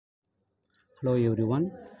Hello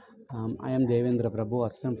everyone. I am Devendra Prabhu,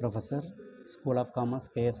 Assistant Professor, School of Commerce,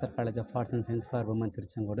 KSR College of Arts and Science for Women,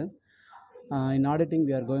 Tiruchengodu. In auditing,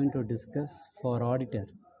 we are going to discuss for auditor.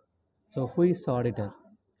 So, who is auditor?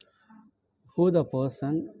 Who the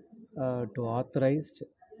person to authorized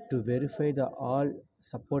to verify the all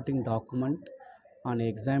supporting document on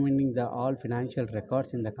examining the all financial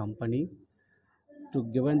records in the company to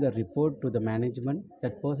given the report to the management.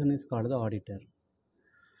 That person is called the auditor.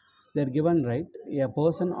 They are given right a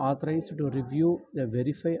person authorized to review, the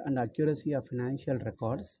verify and accuracy of financial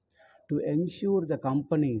records to ensure the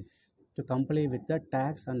companies to comply with the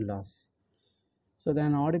tax and laws. So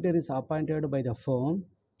then auditor is appointed by the firm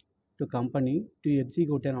to company to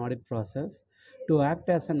execute an audit process. To act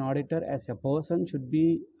as an auditor as a person should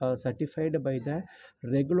be certified by the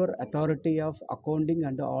regular authority of accounting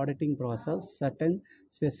and auditing process certain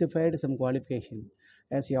specified some qualification.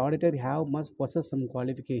 As the auditor have must possess some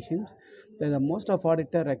qualifications. Then the most of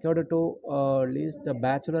auditor required to list the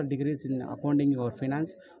bachelor degrees in accounting or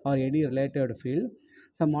finance or any related field.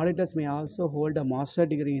 Some auditors may also hold a master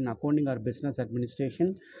degree in accounting or business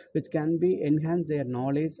administration, which can be enhance their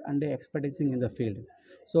knowledge and expertise in the field.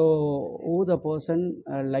 So, who the person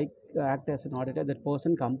act as an auditor? That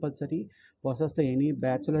person compulsory possess any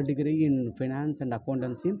bachelor degree in finance and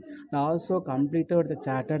accountancy, and also completed the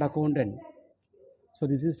chartered accountant. So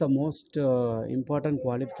this is the most important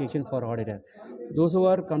qualification for auditor. Those who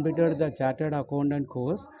are completed the chartered accountant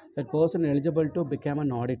course, that person eligible to become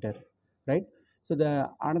an auditor, right? So the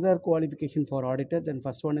another qualification for auditor, then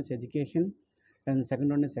first one is education, then second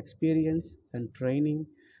one is experience, then training,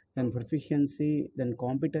 then proficiency, then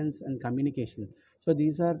competence and communication. So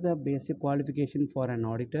these are the basic qualification for an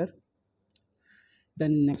auditor.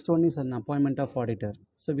 Then next one is an appointment of auditor.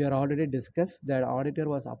 So we are already discussed that auditor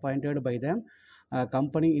was appointed by the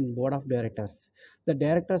company in board of directors. The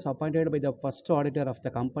directors appointed by the first auditor of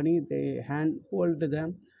the company, they handhold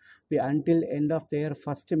them until end of their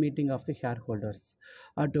first meeting of the shareholders,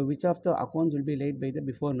 to which of the accounts will be laid by the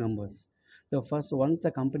before members. The first, once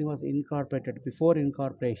the company was incorporated, before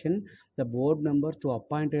incorporation, the board members to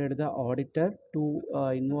appointed the auditor to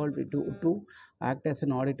involve to act as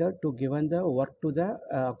an auditor to given the work to the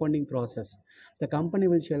accounting process. The company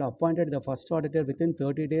will shall appointed the first auditor within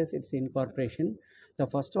 30 days its incorporation. The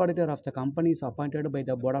first auditor of the company is appointed by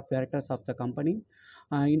the board of directors of the company.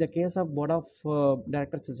 In the case of board of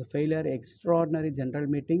directors is a failure, extraordinary general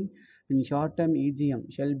meeting in short term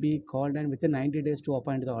EGM shall be called and within 90 days to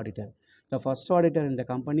appoint the auditor. The first auditor in the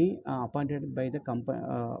company appointed by the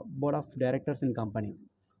board of directors in company,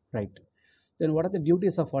 right? Then what are the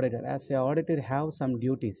duties of auditor? As a auditor have some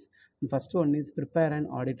duties. The first one is prepare an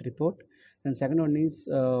audit report. Then second one is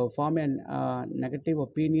form a negative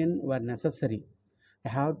opinion where necessary.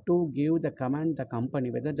 Have to give the command the company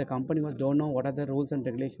whether the company was don't know what are the rules and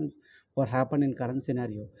regulations for happen in current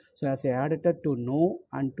scenario. So as a auditor to know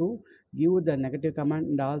and to give the negative command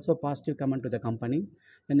and also positive command to the company.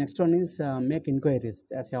 The next one is make inquiries.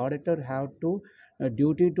 As a auditor have to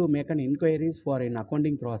duty to make an inquiries for an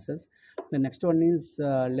accounting process. The next one is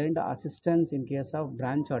lend assistance in case of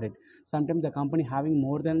branch audit. Sometimes the company having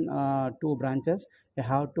more than two branches, they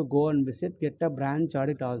have to go and visit get a branch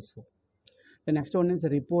audit also. The next one is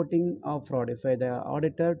reporting of fraud. If the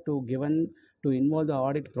auditor to given to involve the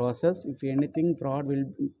audit process, if anything fraud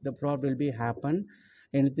will be happen,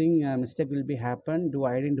 anything mistake will be happen to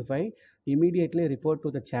identify, immediately report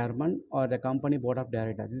to the chairman or the company board of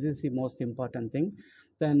directors. This is the most important thing.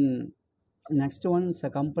 Then next one is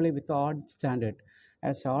a company with the audit standard.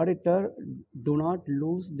 As auditor, do not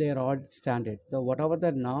lose their audit standard. The whatever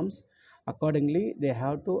the norms, accordingly they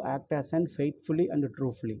have to act as and faithfully and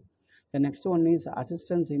truthfully. The next one is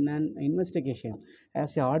assistance in an investigation.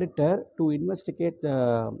 As an auditor, to investigate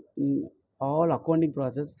the all accounting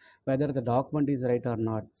process, whether the document is right or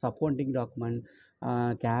not, supporting document,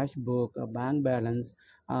 cash book, bank balance,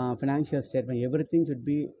 financial statement, everything should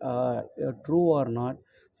be true or not.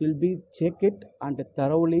 So will be check it and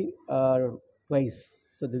thoroughly twice.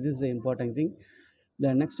 So this is the important thing.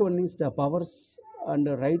 The next one is the powers and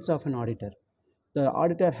the rights of an auditor. The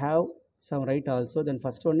auditor have some right also. Then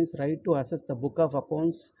first one is right to assess the book of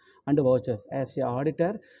accounts and vouchers. As a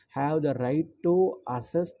auditor have the right to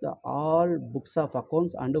assess the all books of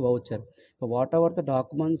accounts and voucher. So whatever the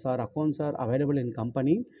documents or accounts are available in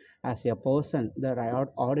company, as a person the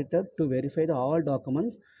auditor to verify the all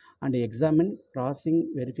documents and examine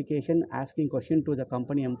crossing verification asking question to the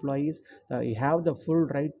company employees. You have the full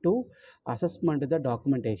right to assessment the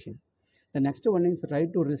documentation. The next one is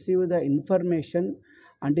right to receive the information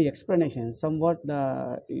and the explanation. Somewhat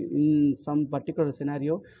in some particular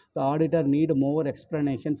scenario, the auditor need more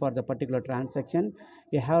explanation for the particular transaction.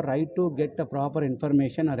 You have right to get the proper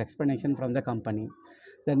information or explanation from the company.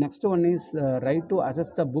 The next one is right to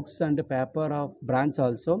assess the books and paper of branch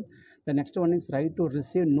also. The next one is right to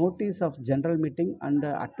receive notice of general meeting and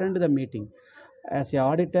attend the meeting. As a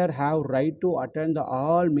auditor have right to attend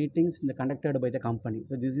all meetings conducted by the company.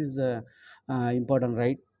 So this is the important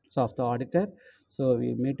rights of the auditor. So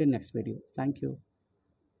we meet in next video. Thank you.